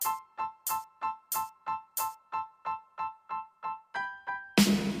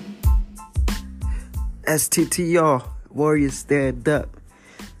STTR, Warriors Stand Up.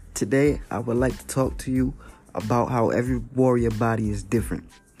 Today, I would like to talk to you about how every warrior body is different.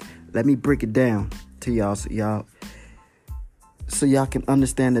 Let me break it down to y'all so y'all can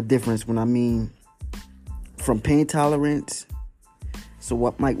understand the difference when I mean from pain tolerance. So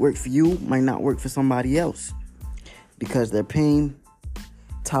what might work for you might not work for somebody else because their pain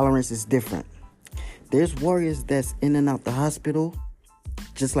tolerance is different. There's warriors that's in and out the hospital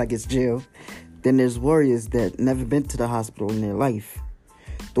just like it's jail. Then there's warriors that never been to the hospital in their life.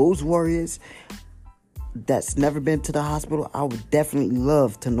 Those warriors that's never been to the hospital, I would definitely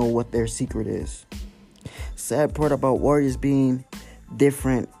love to know what their secret is. Sad part about warriors being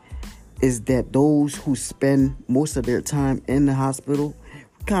different is that those who spend most of their time in the hospital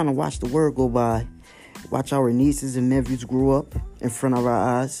kind of watch the world go by, watch our nieces and nephews grow up in front of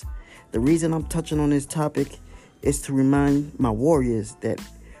our eyes. The reason I'm touching on this topic is to remind my warriors that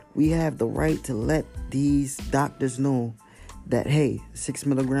we have the right to let these doctors know that, hey, 6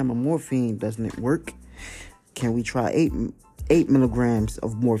 milligram of morphine doesn't work. Can we try 8 milligrams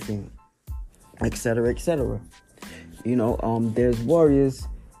of morphine, etc., etc. There's warriors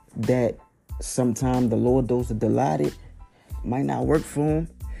that sometimes the lower dose of Dilaudid might not work for them.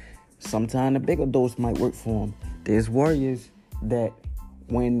 Sometimes the bigger dose might work for them. There's warriors that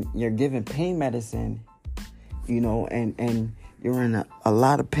when you're given pain medicine, and you're in a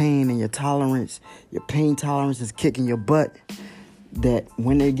lot of pain and your pain tolerance is kicking your butt, that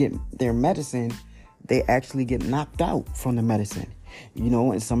when they get their medicine, they actually get knocked out from the medicine.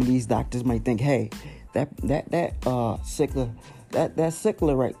 And some of these doctors might think, hey, that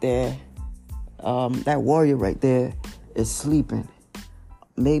sickler right there, that warrior right there is sleeping.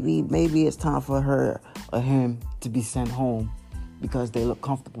 Maybe it's time for her or him to be sent home because they look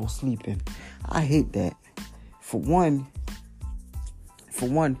comfortable sleeping. I hate that. For one,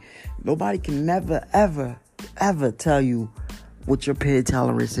 nobody can never, ever tell you what your pain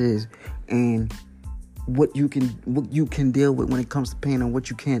tolerance is and what you can deal with when it comes to pain and what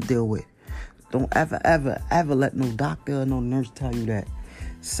you can't deal with. Don't ever let no doctor or no nurse tell you that.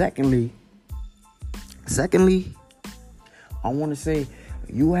 Secondly, I want to say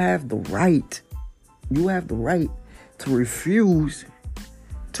you have the right to refuse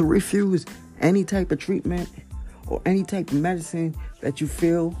any type of treatment or any type of medicine that you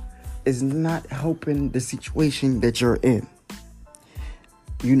feel is not helping the situation that you're in.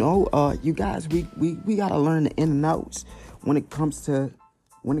 You guys, we gotta learn the in and outs when it comes to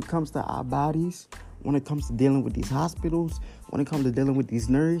our bodies, when it comes to dealing with these hospitals, when it comes to dealing with these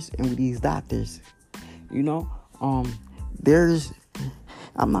nurses and with these doctors. I'm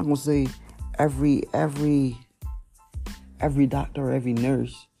not gonna say every doctor or every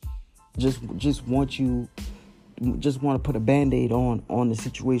nurse just want to put a Band-Aid on the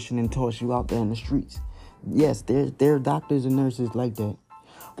situation and toss you out there in the streets. Yes, there are doctors and nurses like that.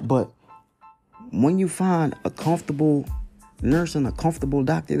 But when you find a comfortable nurse and a comfortable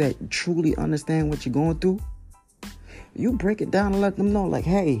doctor that truly understand what you're going through, you break it down and let them know, like,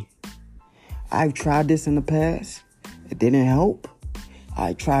 hey, I've tried this in the past. It didn't help.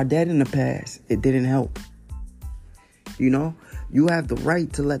 I tried that in the past. It didn't help. You have the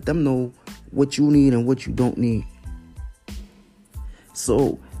right to let them know what you need and what you don't need.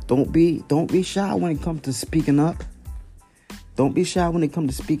 So don't be shy when it comes to speaking up. Don't be shy when it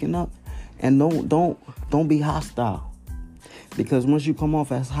comes to speaking up, and don't be hostile. Because once you come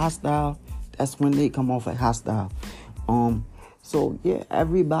off as hostile, that's when they come off as hostile. So yeah,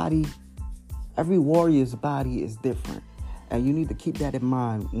 every warrior's body is different. And you need to keep that in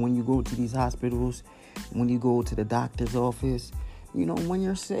mind when you go to these hospitals, when you go to the doctor's office, when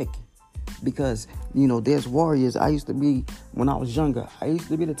you're sick. Because, there's warriors. When I was younger, I used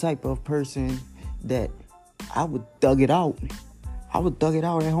to be the type of person that I would thug it out. I would thug it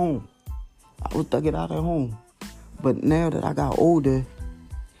out at home. But now that I got older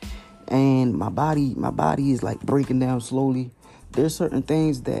and my body is like breaking down slowly, there's certain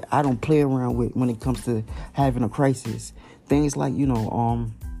things that I don't play around with when it comes to having a crisis. Things like,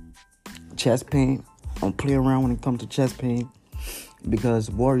 chest pain. I don't play around when it comes to chest pain because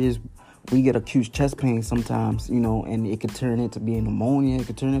warriors, we get acute chest pain sometimes, and it could turn into being pneumonia. It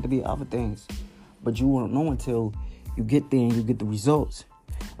could turn into be other things. But you won't know until you get there and you get the results.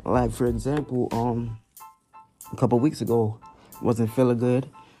 Like, for example, a couple of weeks ago, wasn't feeling good.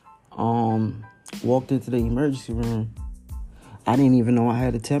 Walked into the emergency room. I didn't even know I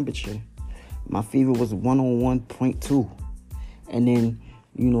had a temperature. My fever was 101.2. And then,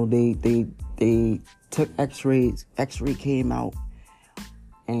 they took x-rays. X-ray came out.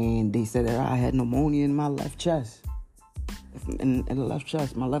 And they said that I had pneumonia in my left chest. In the left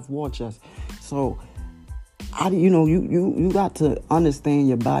chest, my left wall chest. So you got to understand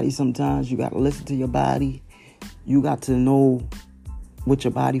your body sometimes. You got to listen to your body. You got to know what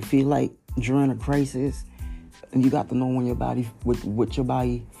your body feel like during a crisis. And you got to know when your body, what your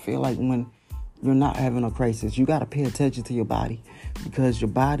body feel like when you're not having a crisis. You got to pay attention to your body, because your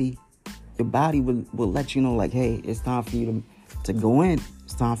body will let you know, like, hey, it's time for you to go in.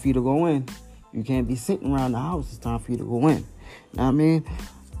 It's time for you to go in. You can't be sitting around the house. It's time for you to go in. You know what I mean?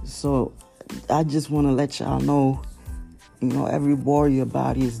 So I just want to let y'all know, every warrior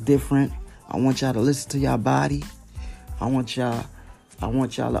body is different. I want y'all to listen to your body. I want y'all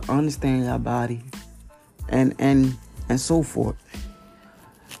to understand your body, and so forth.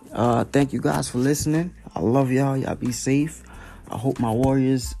 Thank you guys for listening. I love y'all. Y'all be safe. I hope my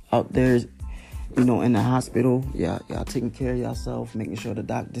warriors out there, in the hospital, y'all taking care of yourself, making sure the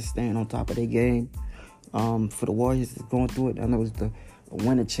doctors staying on top of their game. For the warriors that's going through it, I know it's the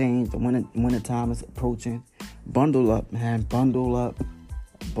winter change, the winter time is approaching. Bundle up, man. Bundle up.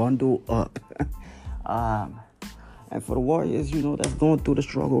 And for the warriors, that's going through the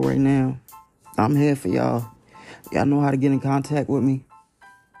struggle right now, I'm here for y'all. Y'all know how to get in contact with me.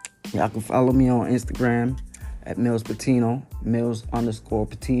 Y'all can follow me on Instagram at Mills Patino,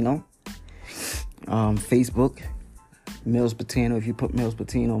 Mills_Patino. Facebook, Mills Patino. If you put Mills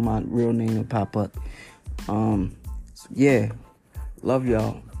Patino, my real name will pop up. Love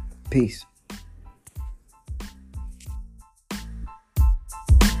y'all. Peace.